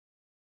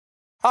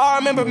I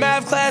remember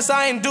math class,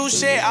 I ain't do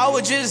shit, I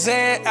was just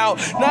zen out.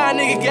 Now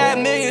nigga got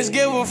millions,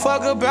 give a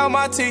fuck about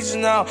my teacher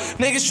now.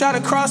 Niggas try to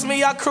cross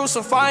me, I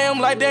crucify him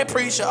like that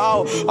preacher,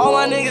 oh. All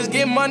my niggas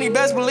get money,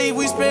 best believe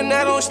we spend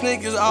that on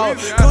sneakers, oh.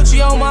 Gucci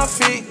on my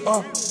feet,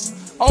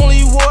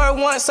 only wore it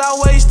once, I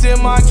wasted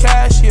my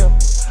cash, yeah.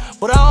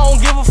 But I don't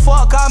give a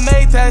fuck, I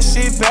made that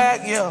shit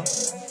back, yeah.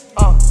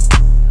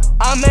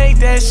 I made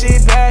that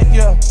shit back,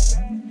 yeah.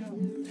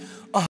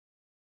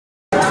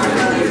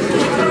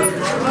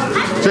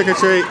 Trick or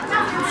treat.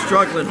 I'm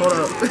struggling, hold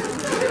up.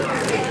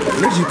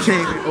 Niggas, you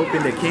can't even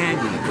open the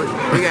candy.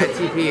 We got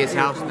TP his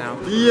house now.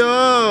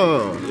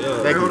 Yo!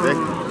 Thank you, thank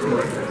you.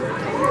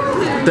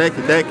 Thank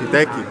you, thank you,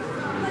 thank you.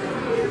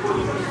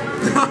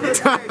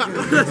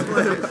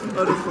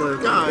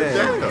 God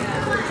damn.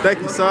 Thank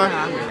you, sir.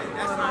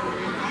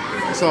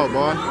 What's up,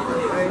 boy?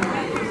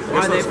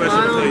 Why they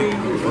special today?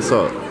 What's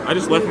up? I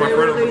just left my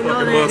friend on the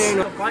fucking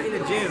bus. Fight in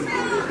the gym.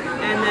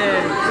 And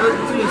then, so it's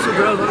between two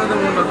girls, one of them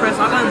was my friend,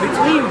 so I got in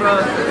between, bro.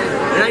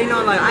 And you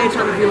know, like, I ain't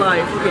trying to be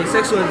like, okay,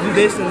 sexual and do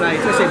this and like,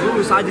 touch that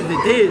boo, so I just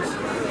did this.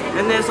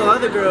 And then, so the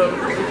other girl,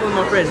 she pulled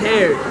my friend's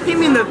hair. Hit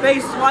me in the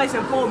face twice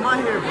and pulled my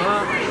hair, bro.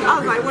 I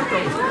was like, what the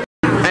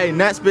f? Hey,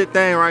 next big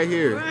thing right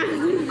here.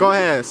 Go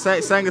ahead,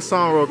 sing a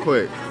song real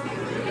quick.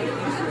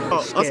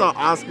 Oh, what's up,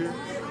 Oscar?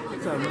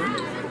 What's up,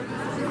 man?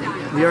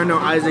 You ever know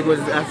Isaac was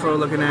afro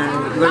looking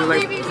at, looking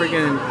like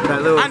freaking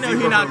that little. I know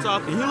he not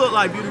talking. He look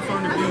like Beauty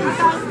from the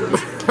Beast.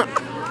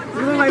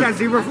 You look like that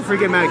zebra from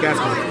freaking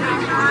Madagascar.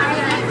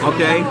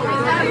 Okay.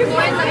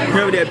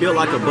 Remember that built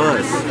like a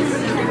bus.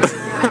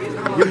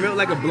 You built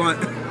like a blunt.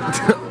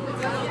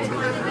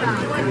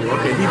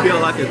 Okay, he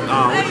built like a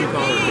what you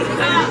call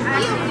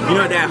it? You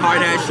know that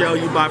hard ass shell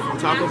you buy from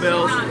Taco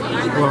Bell's?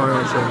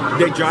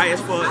 They dry as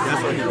fuck.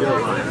 That's what he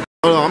built like.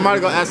 Hold on, I'm about to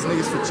go ask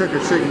niggas for trick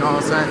or treat. You know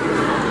what I'm saying?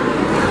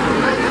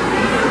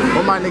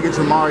 Where my nigga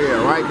Jamari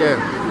at? Right there.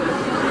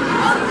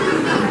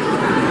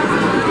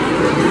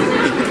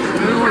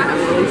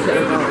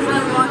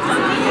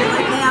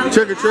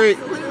 Trick or treat.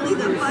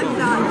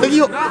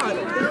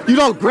 You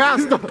don't grab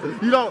stuff.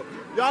 You don't.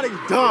 Y'all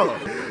niggas dumb.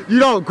 You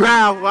don't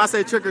grab. When I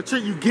say trick or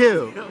treat, you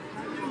give.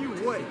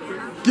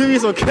 Give me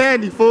some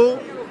candy, fool.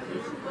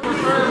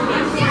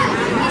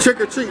 Trick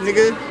or treat,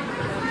 nigga.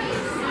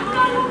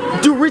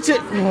 Do reach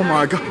it. Oh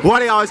my god. Why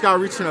they always gotta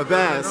reach in a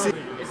bag? See?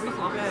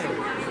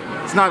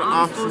 It's not an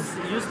option.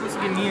 You're supposed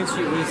to give me a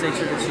treat when you say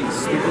trick or treat,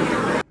 stupid.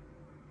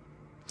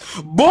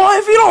 Boy,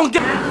 if you don't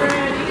get...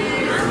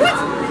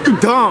 You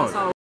dumb.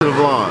 To the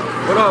vlog.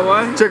 What up,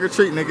 what? Trick or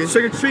treat, nigga.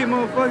 Trick or treat,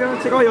 motherfucker.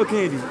 I'll take all your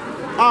candy.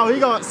 Oh, he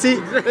gonna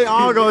see. They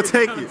all gonna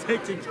take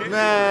it.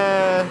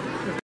 Man.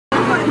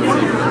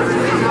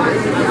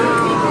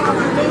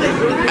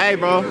 Hey,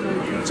 bro.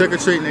 Trick or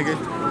treat, nigga.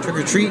 Trick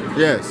or treat?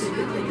 Yes.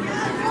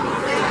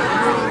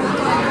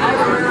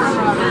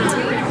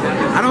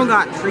 I don't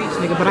got treats,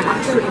 nigga, but I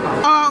got treats.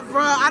 Oh,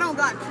 bro, I don't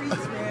got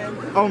treats, man.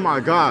 Oh my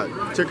god.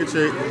 Trick or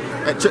treat.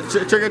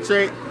 Trick or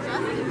treat.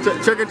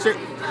 Trick or treat.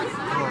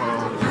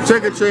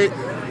 Trick or treat.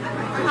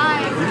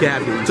 Hi. You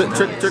can't be.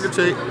 Trick or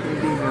treat.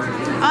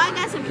 Oh, I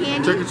got some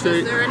candy. Trick or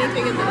treat. Is there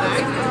anything in the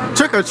bag?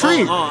 Trick or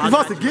treat. Oh, You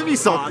supposed to give me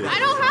something. I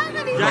don't have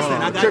any.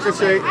 Justin, I got Trick or you.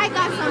 treat. I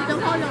got something.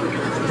 Hold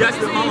on.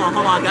 Justin, hold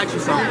on, I got you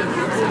something.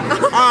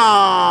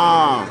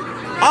 Oh.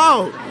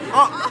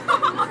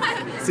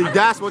 See,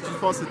 that's what you're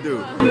supposed to do.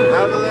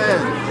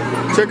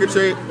 Evelyn, trick or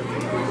treat.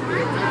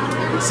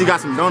 She got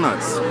some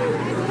donuts. I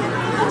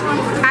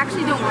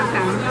actually don't want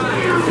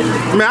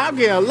that. Man, I'm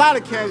getting a lot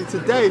of candy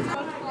today.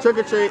 Trick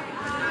or treat.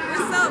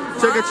 What's up,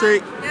 Trick or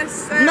treat. Yes,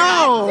 sir.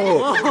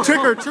 No!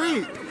 Trick or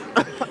treat.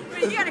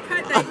 Wait, you gotta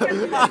cut that.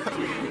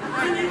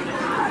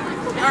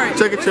 Alright.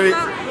 Trick or treat.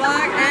 What's up,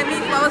 vlog? Abby,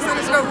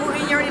 Flawless_Wooten.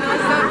 You already know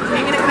what's up.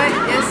 Ain't gonna cut.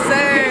 Yes,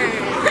 sir.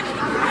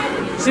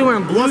 She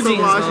wearing blue What's up,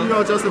 jeans, vlogs? You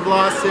know Justin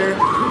Vlogs here.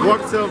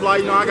 Welcome to the vlog.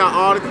 You know I got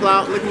all the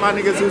clout. Look at my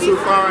nigga Zuzu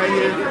Fry right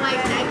here.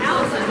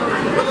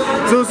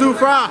 Zuzu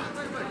Fry.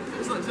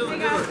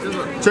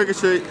 Trick or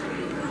treat.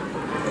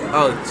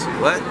 Oh,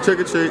 what? Trick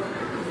or treat.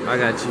 I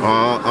got you.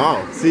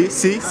 Oh. See.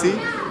 Fuck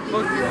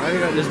you. I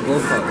got this bull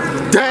fuck.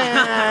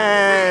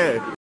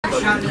 Dang.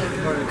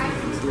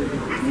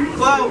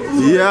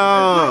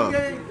 Yeah.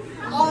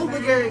 All the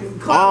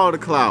gang. All the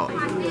clout.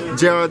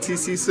 Gerald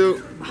TC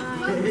suit.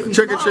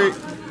 Trick or treat.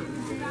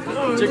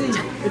 Guess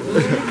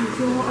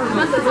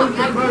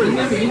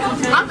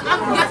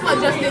what,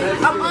 Justin?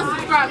 I'm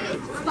unsubscribed.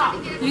 Stop.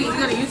 You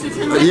got a YouTube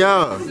channel?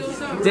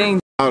 Yeah. Dang.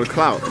 All the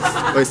clout.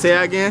 Wait, say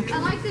that again.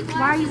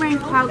 Why are you wearing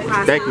clout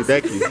glasses?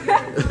 Thank you.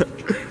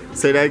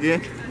 Say that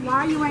again. Why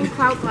are you wearing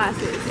clout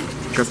glasses?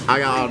 Because I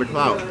got all the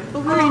clout.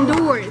 But we're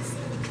indoors.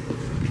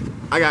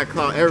 I got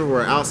clout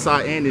everywhere,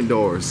 outside and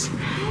indoors.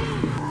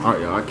 All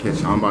right, y'all, I catch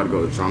you. I'm about to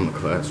go to drama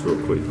class real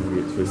quick. Don't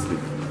get twisted.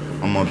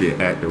 I'm going to be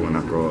an actor when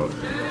I grow up.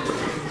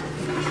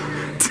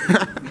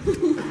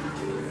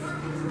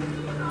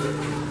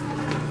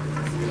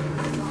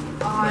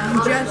 I'm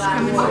just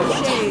coming with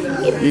shade.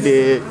 You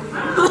did.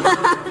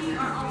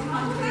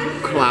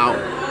 Clout.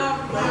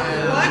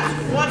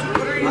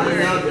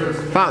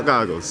 Clout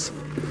goggles.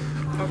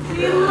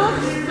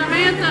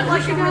 Samantha,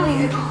 what's your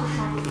name?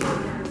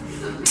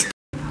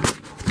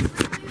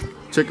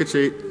 Trick or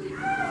treat.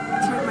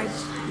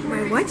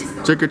 My what?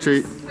 Trick or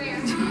treat. I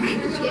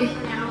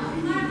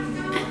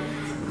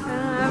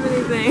don't have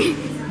anything.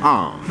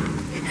 Oh.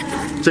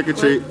 Trick or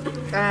treat.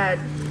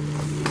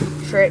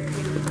 Trick.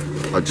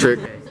 A trick.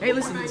 Hey,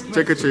 listen.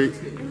 Trick or treat.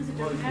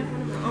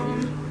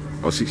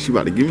 Oh, she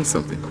about to give me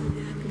something.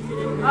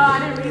 I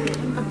didn't read it.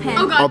 A pen.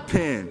 Oh God. A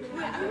pen.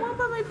 Wait, I want to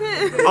buy my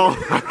pen. Oh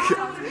my God.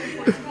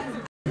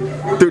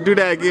 Do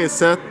that again,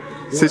 Seth.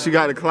 Since you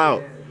got the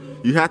clout,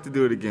 you have to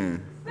do it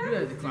again.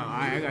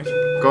 Alright, I got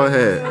you. Go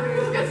ahead.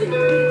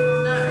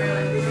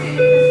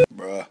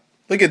 Bruh,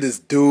 look at this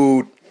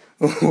dude.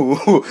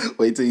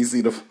 Wait till you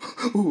see the.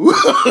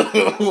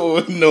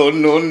 No.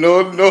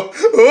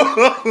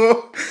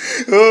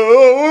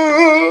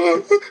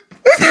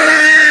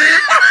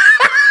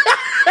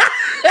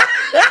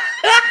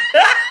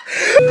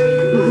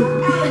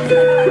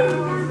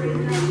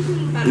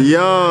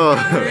 Yo.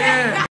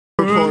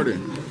 Recording.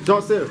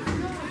 Joseph.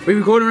 We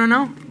recording right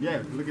now?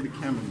 Yeah, look at the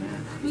camera,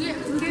 man. This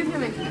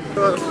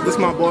This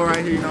my boy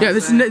right here. You know Yeah,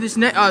 this is it's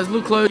a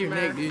little close to your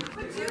neck, dude.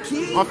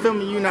 I'm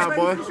filming you now,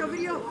 boy.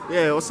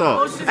 Yeah, what's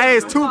up? Hey,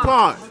 it's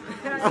Tupac.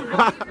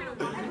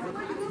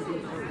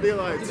 Feel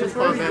like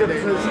Tupac that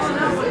day.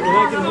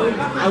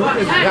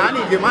 Yeah, I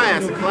need to get my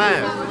ass to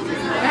class.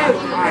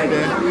 Alright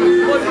then.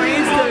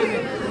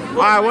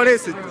 Alright, what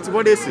is it?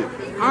 What is it?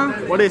 Huh?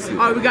 What is it?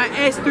 Alright, we got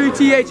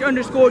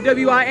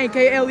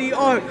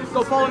S3TH_WINKLER.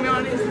 Go follow me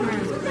on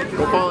Instagram.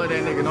 Go follow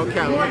that nigga, no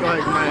cap. Let me go ahead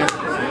and get my ass to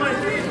class.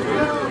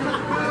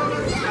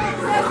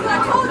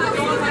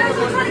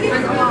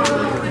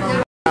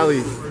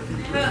 Ali,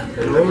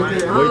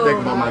 what do you think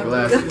about my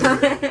glasses?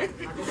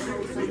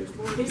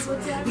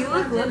 You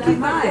look lucky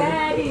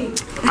fine.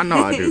 I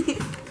know I do.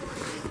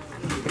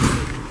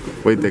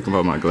 What do you think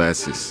about my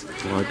glasses?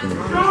 Thank you.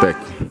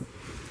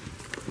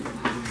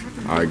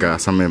 Alright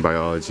guys, I'm in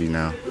biology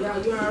now. You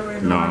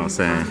know what I'm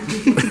saying?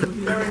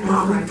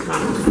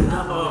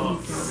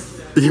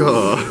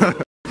 Yo.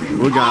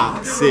 We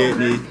got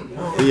Sydney.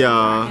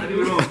 Yo.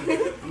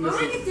 What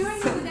are you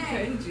doing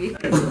today?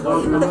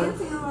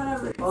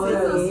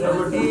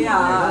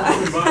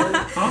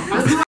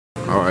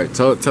 Alright,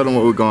 tell them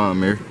what we're going on,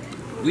 Mir.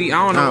 I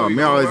don't know.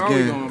 Man always Where are we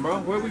getting going, bro?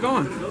 Where are we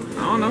going?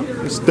 I don't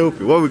know.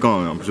 stupid. Where we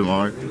going on,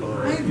 Jamar?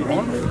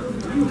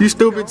 You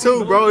stupid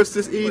too, bro. It's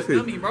just dummy,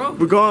 Ethan. bro.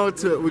 We're going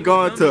to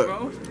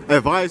bro.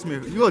 advise me.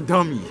 You a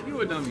dummy.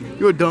 You a dummy.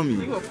 You a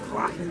dummy.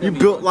 You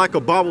built like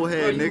a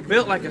bobblehead, You nigga.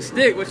 built like a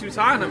stick. What you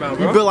talking about,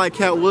 bro? You built like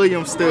Cat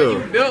Williams still.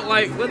 You built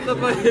like what the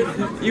fuck?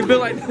 You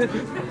built like.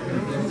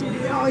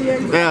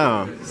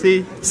 Yeah.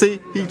 See,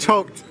 he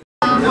choked.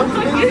 So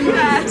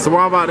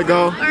where I'm about to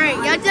go? Alright,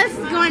 y'all just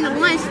going to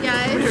lunch,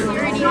 guys. You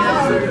already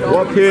know.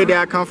 What period did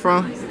I come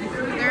from?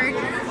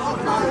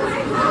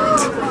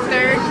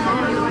 Third.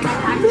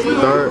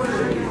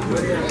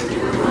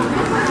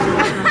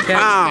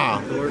 Ah.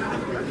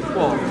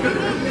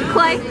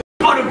 Clay.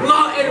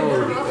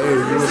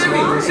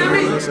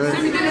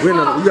 You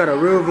got a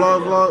real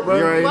vlog, bro?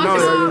 You already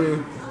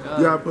know.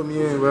 You gotta put me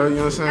in, bro. You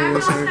know what I'm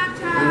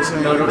saying?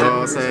 You know what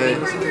I'm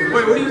saying? Wait,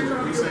 what are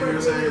you saying?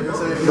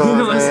 You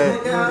know what I'm saying?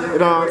 You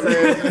know what I'm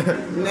saying?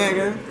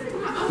 Nigga.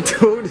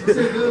 Dude.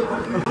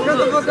 Shut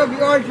the fuck up,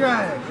 you are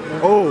trash.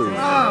 Oh.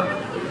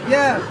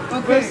 Yeah,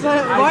 okay.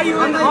 Why are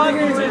you in the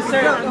argument with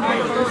sir?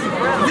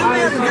 Give me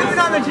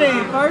another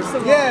chain. First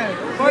of all,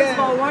 first of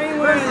all, why are you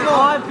wearing an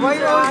Odd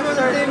Future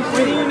shirt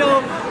when you know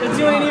that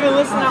you ain't even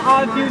listen to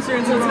Odd Future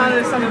until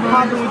Tyler started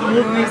popping with the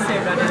wolf face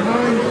tape that day?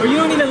 Or you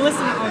don't even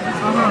listen to Odd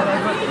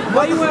Future.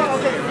 Why you wearing,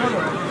 okay, hold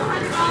on.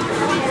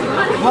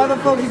 Why the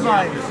fuck you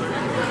buying? 2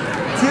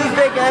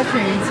 fake ass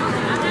chains,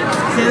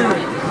 said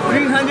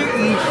 300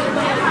 each,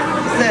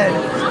 said,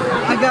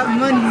 I got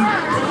money,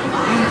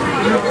 and,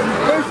 you know, the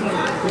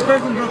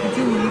first one broke in 2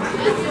 weeks,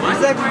 the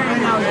second one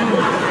right now is doing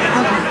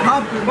fucking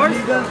popping, my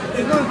nigga.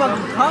 It's going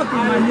fucking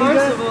popping, my nigga.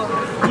 First of all,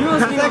 you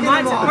don't speak on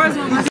my time. First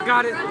of all,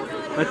 got it.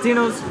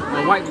 Latinos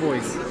are white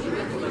boys.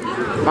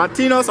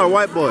 Latinos are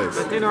white boys.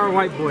 Latino are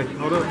white boy.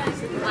 Hold up.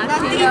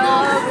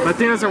 Latinos.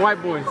 Latinos are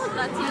white boys.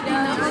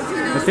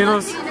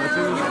 Latinos.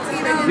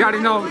 You already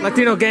know.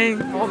 Latino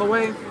gang all the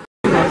way.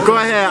 Go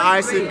ahead,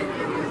 Isaac.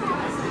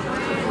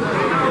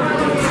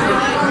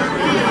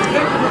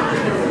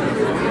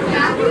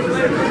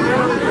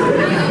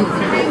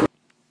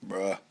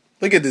 Bruh,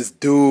 look at this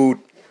dude.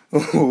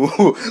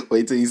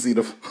 Wait till you see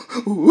the.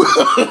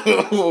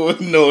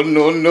 No.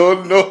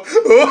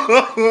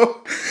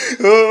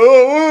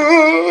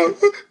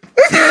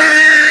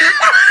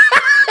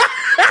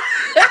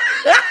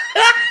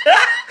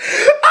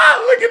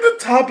 Look at the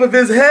top of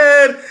his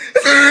head.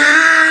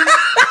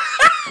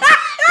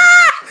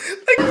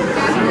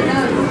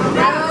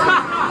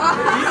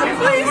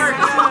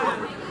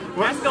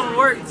 That's gonna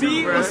work,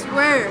 T. I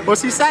swear.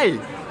 What's he say?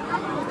 I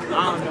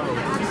don't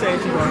know. She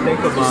said she gonna think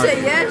You about say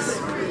it. yes?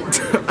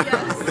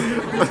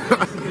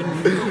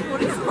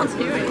 What is y'all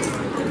doing?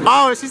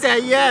 Oh, she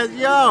said yes,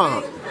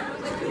 yo.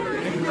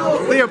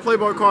 Leah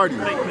Playboy Cardi.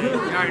 You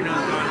already know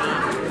what's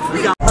going on.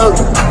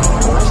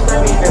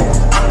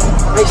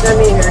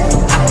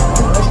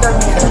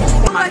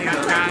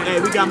 Hey,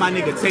 we got my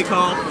nigga Take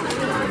Off.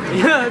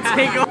 Yeah,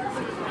 take off.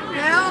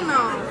 Hell no.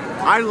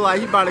 I look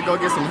like he about to go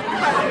get some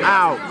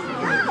out.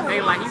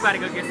 They like, you about to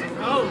go get some.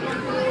 Oh.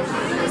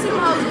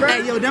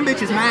 Hey, yo, them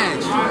bitches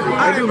match.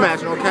 They do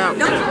match, no cap.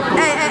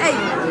 Hey.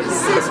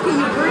 Sis, can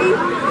you breathe?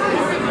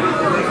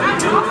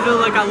 I feel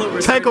like I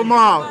look Take them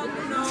off.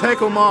 Take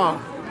them off.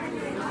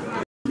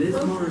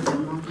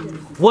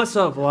 What's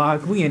up,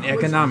 vlog? We in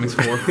economics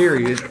 4,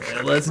 period.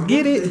 Let's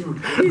get it.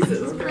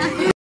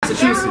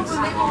 Massachusetts.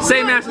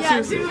 Say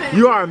Massachusetts.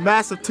 You are a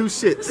massive two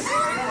shits.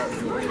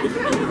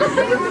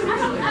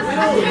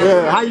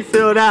 Yeah, how you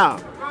feel now?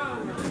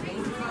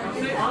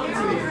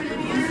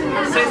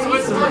 Say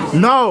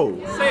Switzerland. No.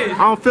 Say it. I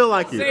don't feel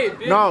like Say it. it,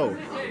 bitch. No.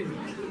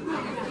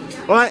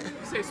 What?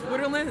 Say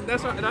Switzerland?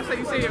 That's how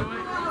you say it.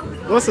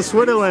 What's a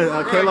Switzerland,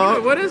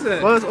 Kayla? What is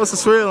that? What's a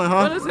Switzerland,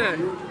 huh? What is that?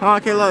 Huh,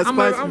 Kayla? I'm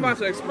Explain to about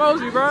me. to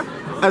expose you, bro.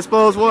 I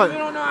suppose You what?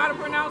 don't know how to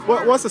pronounce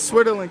What's a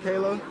Switzerland,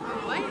 Kayla?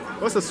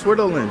 What? What's a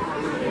Switzerland?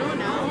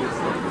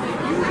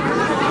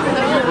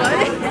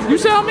 What? You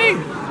tell me.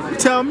 You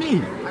tell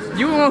me.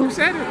 You the one who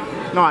said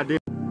it. No, I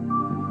didn't.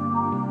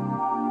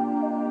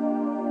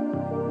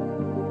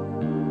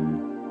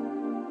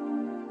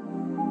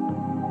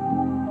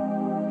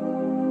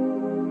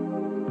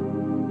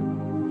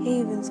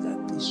 Haven's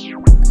got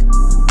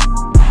this.